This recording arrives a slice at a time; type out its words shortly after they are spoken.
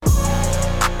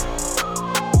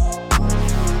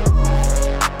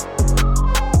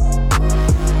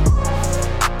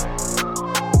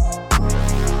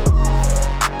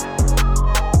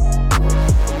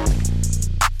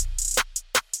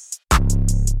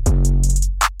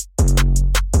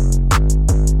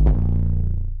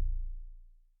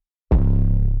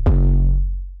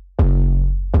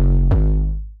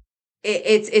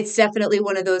it's definitely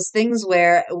one of those things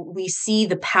where we see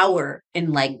the power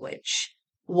in language.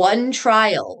 One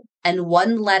trial and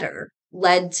one letter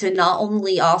led to not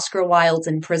only Oscar Wilde's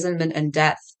imprisonment and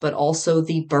death, but also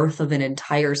the birth of an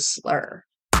entire slur.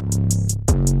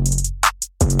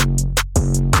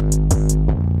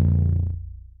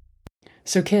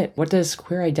 So Kit, what does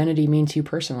queer identity mean to you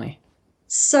personally?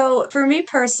 So for me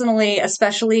personally,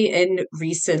 especially in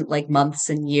recent months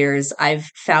and years, I've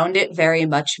found it very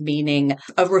much meaning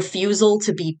a refusal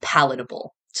to be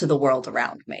palatable to the world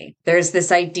around me. There's this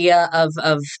idea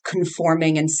of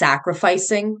conforming and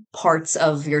sacrificing parts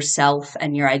of yourself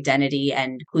and your identity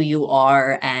and who you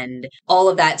are and all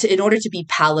of that in order to be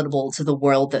palatable to the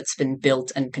world that's been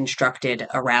built and constructed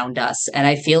around us. And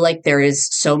I feel like there is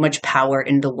so much power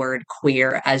in the word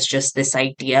queer as just this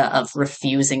idea of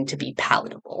refusing to be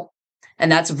palatable. And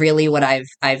that's really what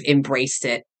I've embraced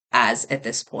it as at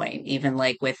this point, even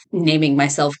with naming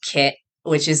myself Kit,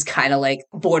 which is kind of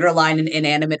borderline an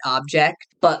inanimate object,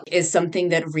 but is something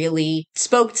that really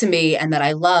spoke to me and that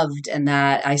I loved and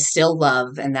that I still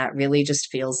love and that really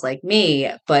just feels like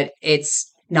me, but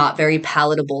it's not very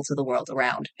palatable to the world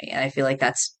around me. And I feel like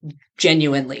that's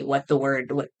genuinely what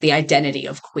the identity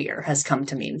of queer has come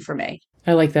to mean for me.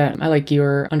 I like that. I like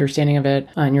your understanding of it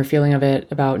and your feeling of it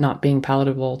about not being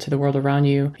palatable to the world around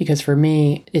you. Because for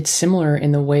me, it's similar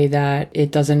in the way that it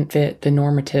doesn't fit the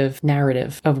normative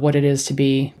narrative of what it is to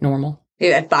be normal.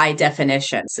 Yeah, by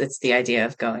definition, it's the idea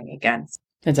of going against.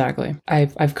 Exactly.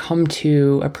 I've come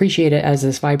to appreciate it as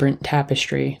this vibrant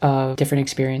tapestry of different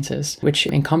experiences, which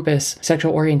encompass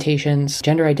sexual orientations,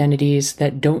 gender identities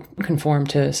that don't conform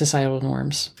to societal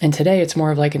norms. And today it's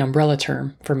more of an umbrella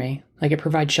term for me. It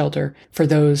provides shelter for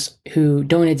those who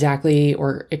don't exactly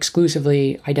or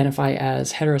exclusively identify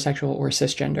as heterosexual or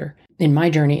cisgender. In my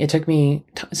journey, it took me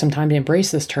some time to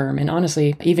embrace this term. And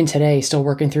honestly, even today, still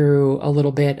working through a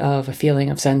little bit of a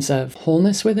feeling of sense of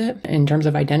wholeness with it in terms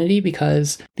of identity,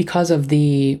 because of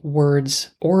the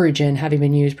word's origin having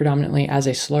been used predominantly as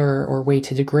a slur or way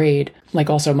to degrade,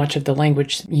 also much of the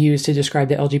language used to describe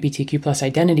the LGBTQ plus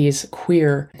identities,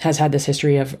 queer has had this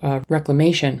history of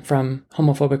reclamation from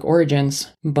homophobic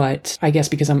origins. But I guess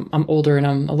because I'm older and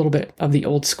I'm a little bit of the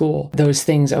old school, those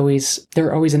things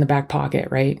they're always in the back pocket,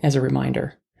 right? As a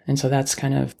reminder. And so that's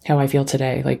kind of how I feel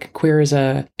today. Queer it's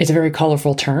a very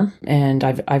colorful term and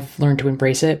I've learned to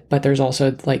embrace it, but there's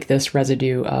also this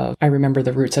residue of, I remember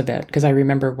the roots of it because I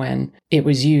remember when it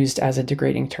was used as a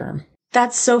degrading term.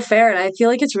 That's so fair. And I feel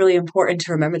like it's really important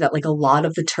to remember that a lot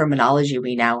of the terminology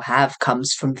we now have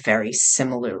comes from very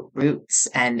similar roots.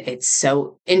 And it's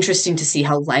so interesting to see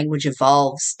how language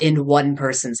evolves in one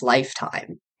person's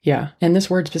lifetime. Yeah. And this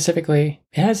word specifically,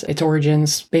 it has its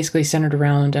origins basically centered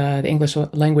around the English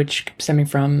language stemming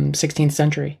from 16th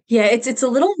century. Yeah, it's a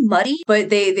little muddy,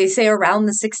 but they say around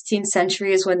the 16th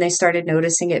century is when they started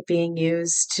noticing it being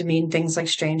used to mean things like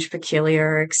strange,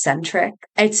 peculiar, eccentric.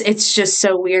 It's just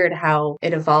so weird how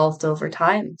it evolved over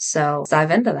time. So let's dive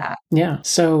into that. Yeah.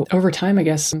 So over time, I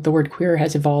guess the word queer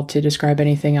has evolved to describe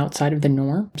anything outside of the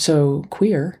norm. So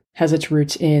queer has its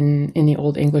roots in the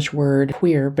Old English word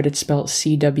queer, but it's spelled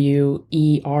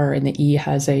C-W-E-R, and the E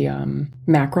has a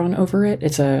macron over it.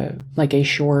 It's a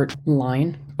short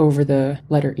line over the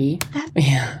letter E.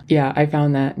 Yeah, I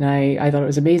found that and I thought it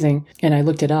was amazing. And I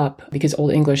looked it up because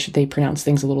Old English, they pronounce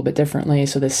things a little bit differently.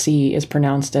 So the C is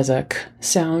pronounced as a K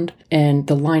sound, and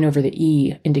the line over the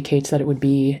E indicates that it would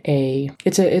be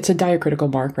it's a diacritical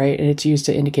mark, right? And it's used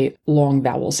to indicate long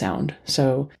vowel sound.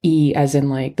 So E as in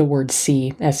the word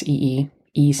C, S-E-E,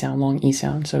 E sound, long E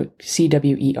sound. So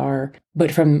C-W-E-R.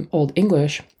 But from Old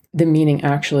English, the meaning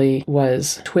actually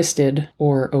was twisted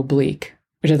or oblique,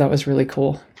 which I thought was really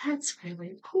cool. That's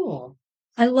really cool.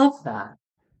 I love that.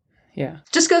 Yeah.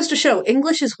 Just goes to show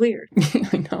English is weird.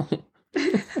 I know.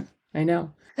 I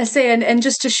know. I say, and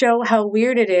just to show how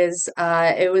weird it is,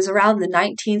 it was around the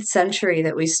 19th century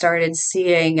that we started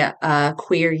seeing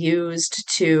queer used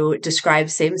to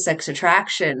describe same-sex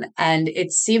attraction, and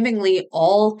it seemingly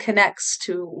all connects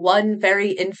to one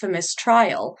very infamous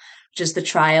trial, which is the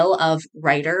trial of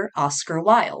writer Oscar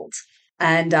Wilde.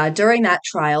 And during that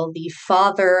trial, the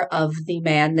father of the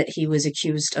man that he was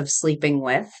accused of sleeping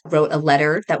with wrote a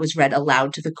letter that was read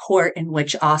aloud to the court in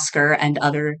which Oscar and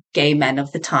other gay men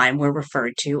of the time were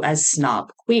referred to as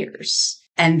snob queers.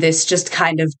 And this just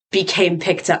kind of became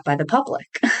picked up by the public.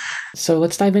 So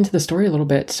let's dive into the story a little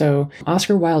bit. So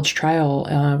Oscar Wilde's trial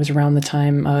was around the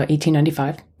time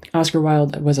 1895. Oscar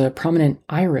Wilde was a prominent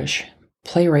Irish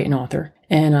playwright and author.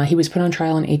 And he was put on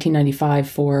trial in 1895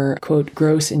 for, quote,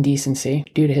 gross indecency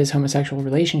due to his homosexual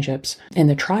relationships. And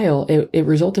the trial, it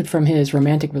resulted from his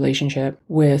romantic relationship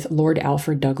with Lord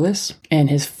Alfred Douglas and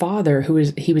his father,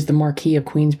 he was the Marquis of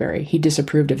Queensberry. He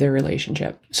disapproved of their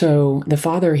relationship. So the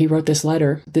father, he wrote this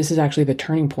letter. This is actually the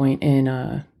turning point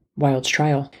in Wilde's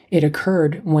trial. It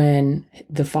occurred when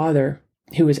the father,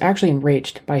 who was actually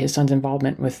enraged by his son's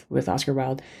involvement with Oscar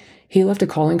Wilde, he left a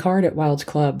calling card at Wilde's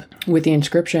club with the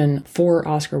inscription for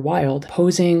Oscar Wilde,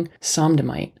 posing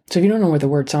sodomite. So if you don't know what the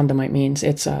word sodomite means,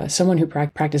 it's someone who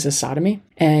practices sodomy,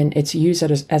 and it's used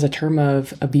as a term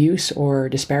of abuse or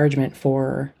disparagement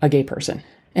for a gay person.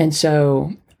 And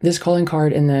so this calling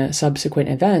card and the subsequent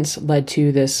events led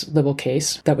to this libel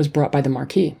case that was brought by the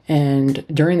Marquis. And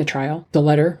during the trial, the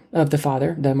letter of the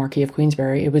father, the Marquis of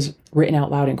Queensberry, it was written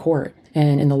out loud in court.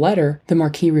 And in the letter, the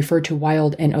Marquis referred to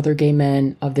Wilde and other gay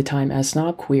men of the time as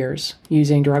snob queers,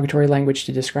 using derogatory language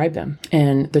to describe them.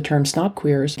 And the term snob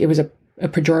queers, it was a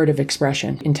pejorative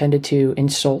expression intended to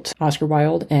insult Oscar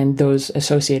Wilde and those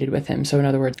associated with him. So in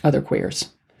other words, other queers.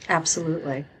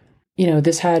 Absolutely. You know,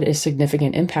 this had a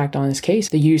significant impact on this case.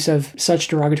 The use of such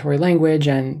derogatory language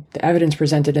and the evidence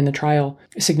presented in the trial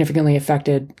significantly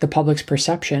affected the public's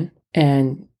perception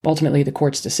and ultimately the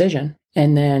court's decision.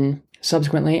 And then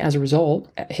subsequently, as a result,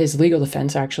 his legal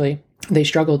defense, actually, they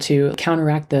struggled to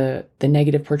counteract the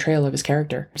negative portrayal of his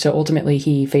character. So ultimately,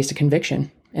 he faced a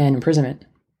conviction and imprisonment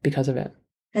because of it.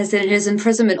 As in, his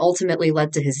imprisonment ultimately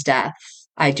led to his death,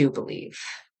 I do believe.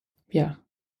 Yeah.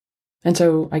 And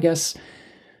so I guess,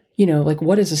 you know, like,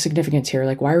 what is the significance here?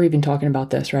 Like, why are we even talking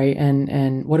about this, right?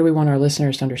 And what do we want our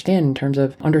listeners to understand in terms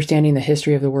of understanding the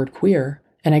history of the word queer?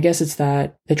 And I guess it's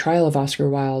that the trial of Oscar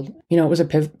Wilde, you know, it was a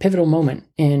pivotal moment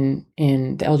in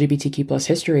the LGBTQ plus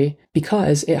history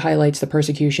because it highlights the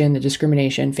persecution, the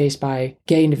discrimination faced by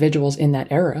gay individuals in that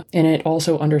era. And it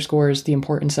also underscores the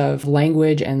importance of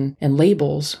language and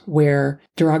labels where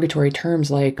derogatory terms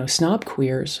like snob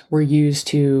queers were used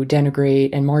to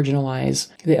denigrate and marginalize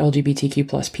the LGBTQ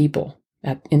plus people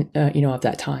at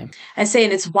that time. I say,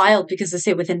 and it's wild because I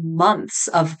say within months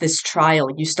of this trial,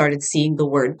 you started seeing the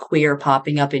word queer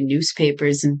popping up in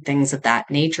newspapers and things of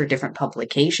that nature, different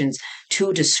publications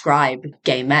to describe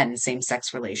gay men,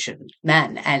 same-sex relation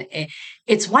men. And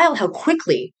it's wild how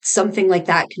quickly something like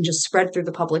that can just spread through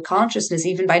the public consciousness.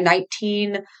 Even by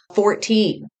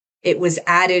 1914, it was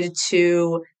added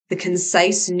to the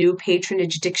concise new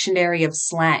patronage dictionary of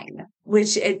slang,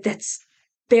 which that's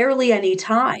barely any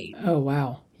time. Oh,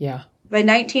 wow. Yeah. By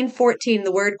 1914,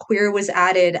 the word queer was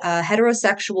added,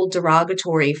 heterosexual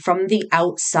derogatory from the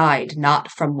outside,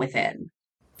 not from within.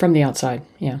 From the outside,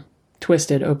 yeah.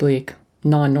 Twisted, oblique,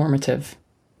 non-normative,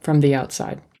 from the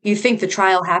outside. You think the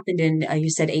trial happened in, you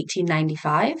said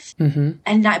 1895? Mm-hmm.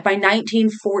 And by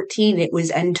 1914, it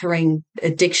was entering a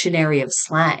dictionary of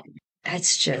slang.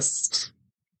 That's just...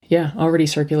 Yeah, already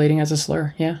circulating as a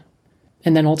slur, yeah.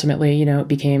 And then ultimately, you know, it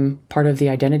became part of the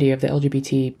identity of the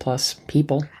LGBT plus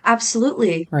people.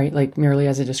 Absolutely. Right? Like merely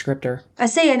as a descriptor. I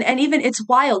say, and even it's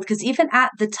wild because even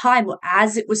at the time,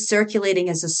 as it was circulating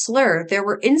as a slur, there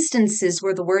were instances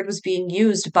where the word was being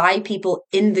used by people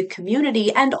in the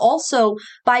community and also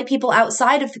by people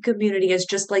outside of the community as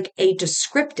just like a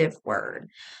descriptive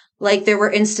word. Like there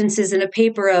were instances in a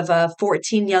paper of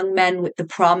 14 young men with the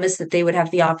promise that they would have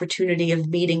the opportunity of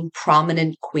meeting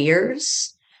prominent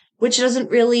queers, which doesn't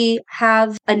really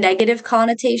have a negative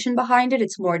connotation behind it.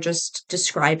 It's more just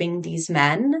describing these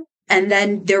men. And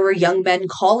then there were young men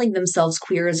calling themselves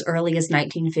queer as early as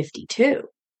 1952.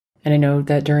 And I know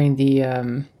that during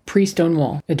the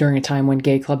pre-Stonewall, during a time when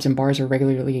gay clubs and bars were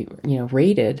regularly,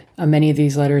 raided, many of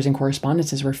these letters and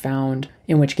correspondences were found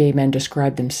in which gay men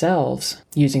described themselves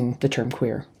using the term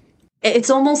queer.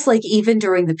 It's almost like even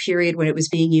during the period when it was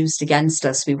being used against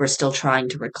us, we were still trying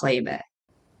to reclaim it.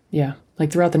 Yeah,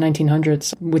 like throughout the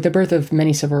 1900s, with the birth of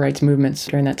many civil rights movements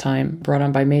during that time, brought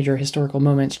on by major historical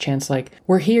moments, chants like,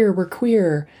 "We're here, we're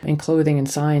queer," and clothing and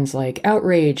signs like,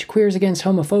 "Outrage, queers against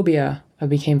homophobia,"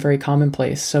 became very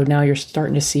commonplace. So now you're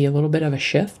starting to see a little bit of a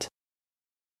shift.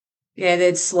 Yeah,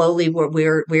 it's slowly,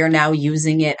 we're now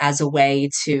using it as a way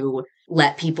to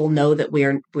let people know that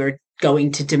we're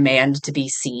going to demand to be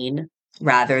seen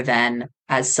rather than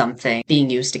as something being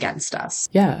used against us.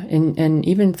 Yeah, and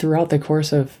even throughout the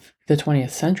course of the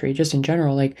 20th century, just in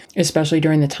general, like especially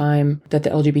during the time that the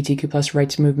LGBTQ plus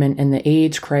rights movement and the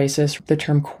AIDS crisis, the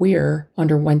term queer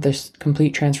underwent this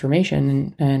complete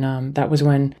transformation. And that was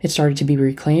when it started to be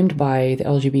reclaimed by the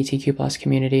LGBTQ plus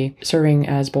community, serving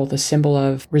as both a symbol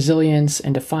of resilience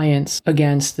and defiance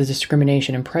against the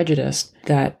discrimination and prejudice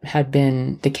that had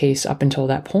been the case up until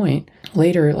that point.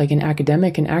 Later, like in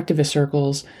academic and activist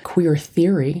circles, queer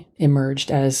theory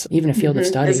emerged as even a field of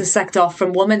study. As a sect off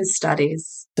from women's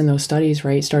studies. And those studies,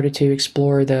 right, started to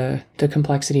explore the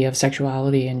complexity of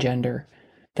sexuality and gender.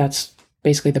 That's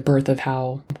basically the birth of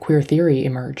how queer theory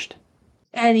emerged.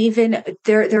 And even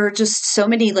there are just so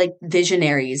many like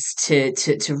visionaries to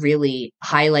really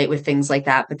highlight with things like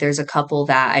that. But there's a couple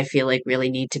that I feel like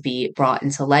really need to be brought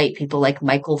into light. People like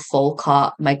Michael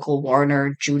Folcott, Michael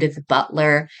Warner, Judith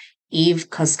Butler, Eve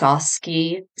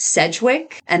Koskowski,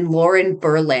 Sedgwick, and Lauren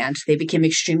Berland. They became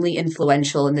extremely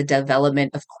influential in the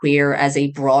development of queer as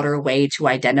a broader way to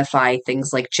identify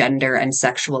things like gender and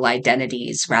sexual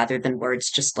identities rather than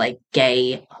words just like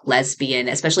gay, lesbian,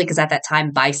 especially because at that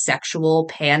time, bisexual,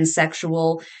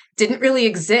 pansexual didn't really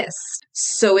exist.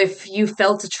 So if you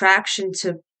felt attraction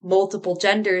to multiple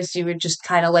genders, you were just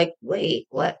kind of like, wait,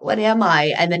 what am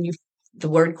I? And then the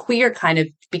word queer kind of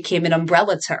became an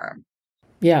umbrella term.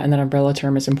 Yeah, and that umbrella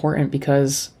term is important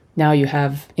because now you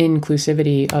have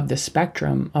inclusivity of the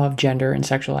spectrum of gender and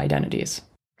sexual identities.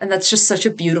 And that's just such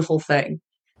a beautiful thing.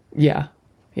 Yeah,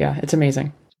 it's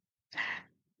amazing.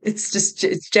 It's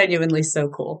genuinely so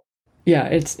cool. Yeah,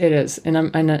 it is, and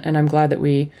I'm glad that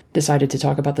we decided to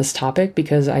talk about this topic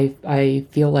because I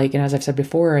feel like, and as I've said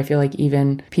before, I feel like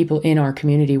even people in our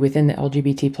community within the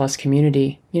LGBT plus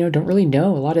community, don't really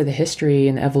know a lot of the history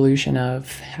and the evolution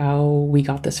of how we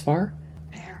got this far.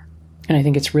 And I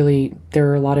think there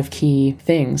are a lot of key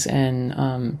things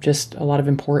and just a lot of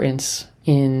importance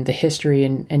in the history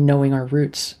and knowing our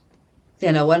roots.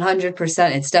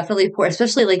 100%. It's definitely important,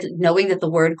 especially like knowing that the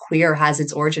word queer has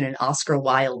its origin in Oscar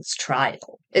Wilde's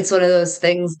trial. It's one of those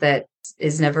things that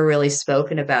is never really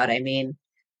spoken about. I mean,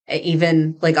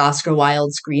 even like Oscar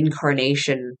Wilde's green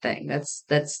carnation thing. That's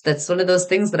one of those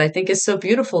things that I think is so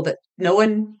beautiful that no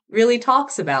one really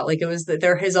talks about. Like it was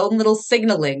they're his own little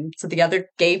signaling to the other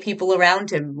gay people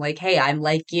around him, like, hey, I'm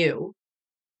like you.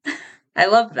 I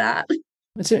love that.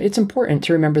 It's important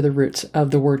to remember the roots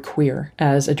of the word queer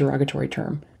as a derogatory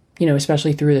term,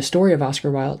 especially through the story of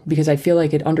Oscar Wilde, because I feel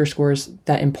like it underscores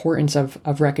that importance of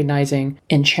recognizing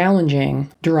and challenging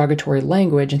derogatory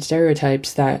language and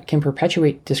stereotypes that can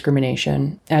perpetuate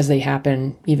discrimination as they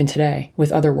happen even today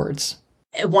with other words.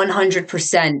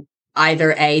 100%.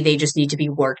 Either A, they just need to be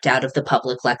worked out of the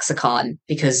public lexicon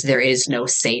because there is no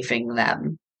saving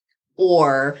them,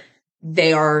 or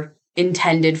they are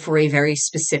intended for a very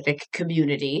specific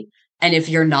community. And if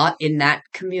you're not in that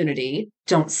community,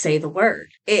 don't say the word.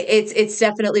 It's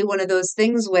definitely one of those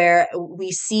things where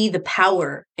we see the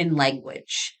power in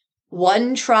language.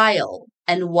 One trial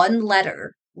and one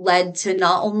letter led to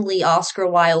not only Oscar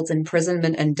Wilde's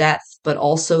imprisonment and death, but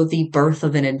also the birth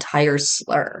of an entire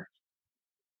slur.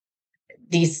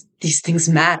 These things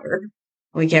matter.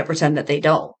 We can't pretend that they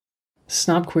don't.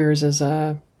 Snob queers is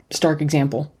a stark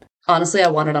example. Honestly, I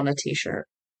want it on a t-shirt.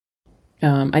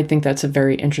 I think that's a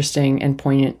very interesting and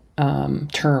poignant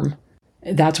term.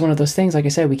 That's one of those things, like I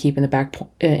said, we keep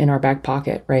in our back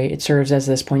pocket, right? It serves as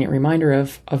this poignant reminder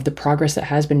of the progress that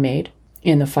has been made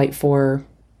in the fight for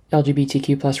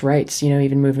LGBTQ plus rights,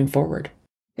 even moving forward.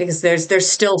 Because there's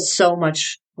still so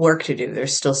much work to do.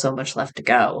 There's still so much left to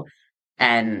go.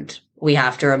 And we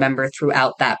have to remember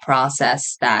throughout that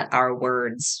process that our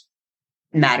words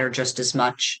matter just as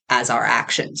much as our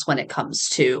actions when it comes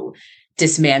to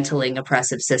dismantling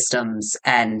oppressive systems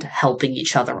and helping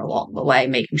each other along the way,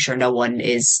 making sure no one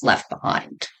is left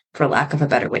behind, for lack of a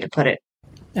better way to put it.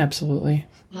 Absolutely.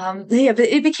 But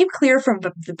it became clear from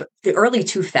the early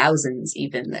 2000s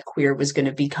even that queer was going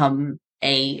to become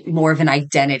more of an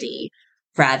identity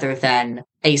rather than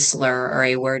a slur or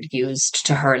a word used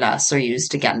to hurt us or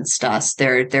used against us.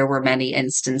 There were many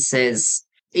instances,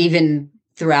 even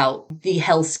throughout the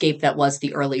hellscape that was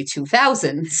the early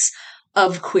 2000s,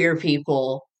 of queer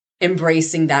people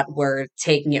embracing that word,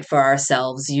 taking it for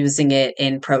ourselves, using it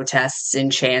in protests, in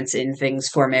chants, in things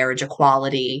for marriage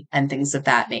equality, and things of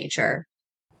that nature.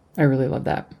 I really love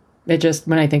that. It just,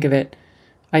 when I think of it,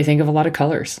 I think of a lot of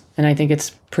colors. And I think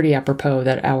it's pretty apropos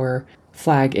that our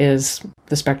flag is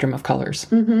the spectrum of colors.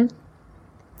 Mm-hmm.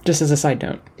 Just as a side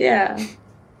note. Yeah.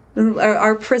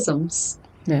 Our prisms.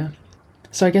 Yeah.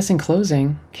 So I guess in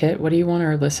closing, Kit, what do you want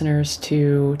our listeners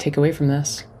to take away from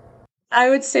this? I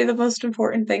would say the most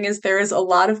important thing is there is a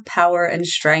lot of power and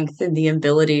strength in the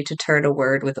ability to turn a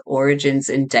word with origins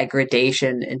in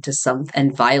degradation into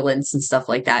and violence and stuff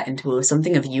like that into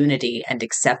something of unity and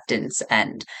acceptance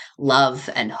and love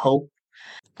and hope.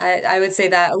 I would say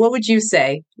that. What would you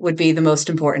say would be the most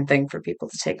important thing for people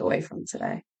to take away from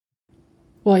today?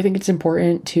 Well, I think it's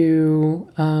important to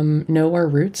know our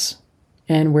roots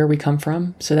and where we come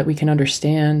from so that we can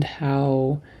understand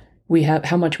how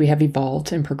how much we have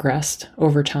evolved and progressed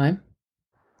over time.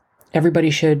 Everybody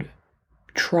should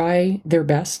try their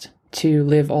best to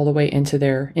live all the way into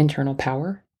their internal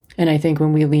power. And I think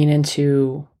when we lean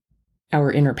into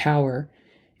our inner power,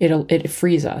 it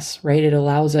frees us, right? It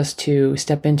allows us to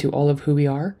step into all of who we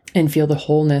are and feel the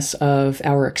wholeness of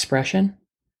our expression,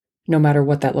 no matter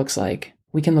what that looks like.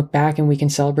 We can look back and we can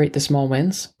celebrate the small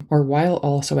wins, or while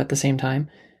also at the same time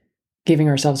giving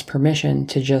ourselves permission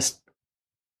to just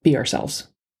be ourselves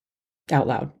out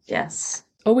loud. Yes.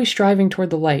 Always striving toward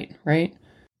the light, right?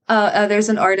 There's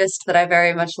an artist that I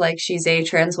very much like. She's a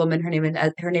trans woman. Her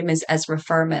name is Ezra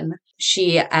Furman.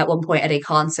 She, at one point at a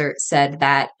concert, said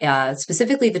that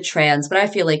specifically the trans, but I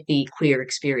feel like the queer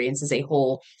experience as a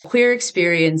whole, queer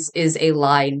experience is a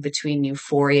line between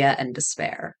euphoria and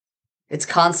despair. It's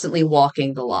constantly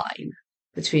walking the line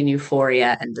between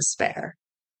euphoria and despair.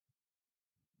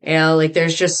 You know, like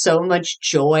there's just so much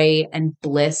joy and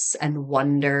bliss and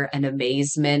wonder and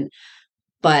amazement,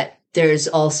 but there's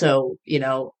also, you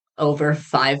know, over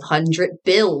 500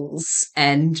 bills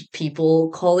and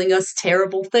people calling us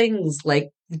terrible things like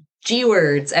G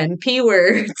words and P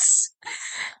words.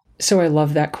 So I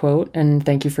love that quote, and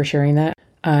thank you for sharing that.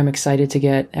 I'm excited to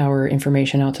get our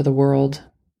information out to the world,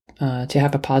 to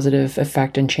have a positive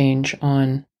effect and change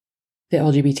on the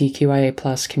LGBTQIA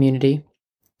plus community.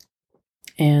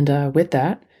 And with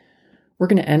that, we're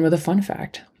going to end with a fun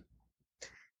fact.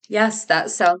 Yes, that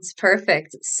sounds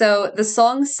perfect. So the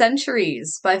song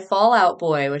Centuries by Fall Out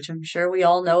Boy, which I'm sure we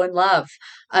all know and love,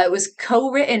 it was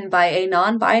co-written by a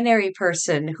non-binary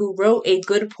person who wrote a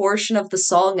good portion of the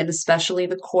song, and especially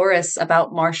the chorus,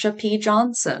 about Marsha P.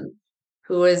 Johnson,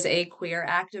 who is a queer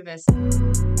activist.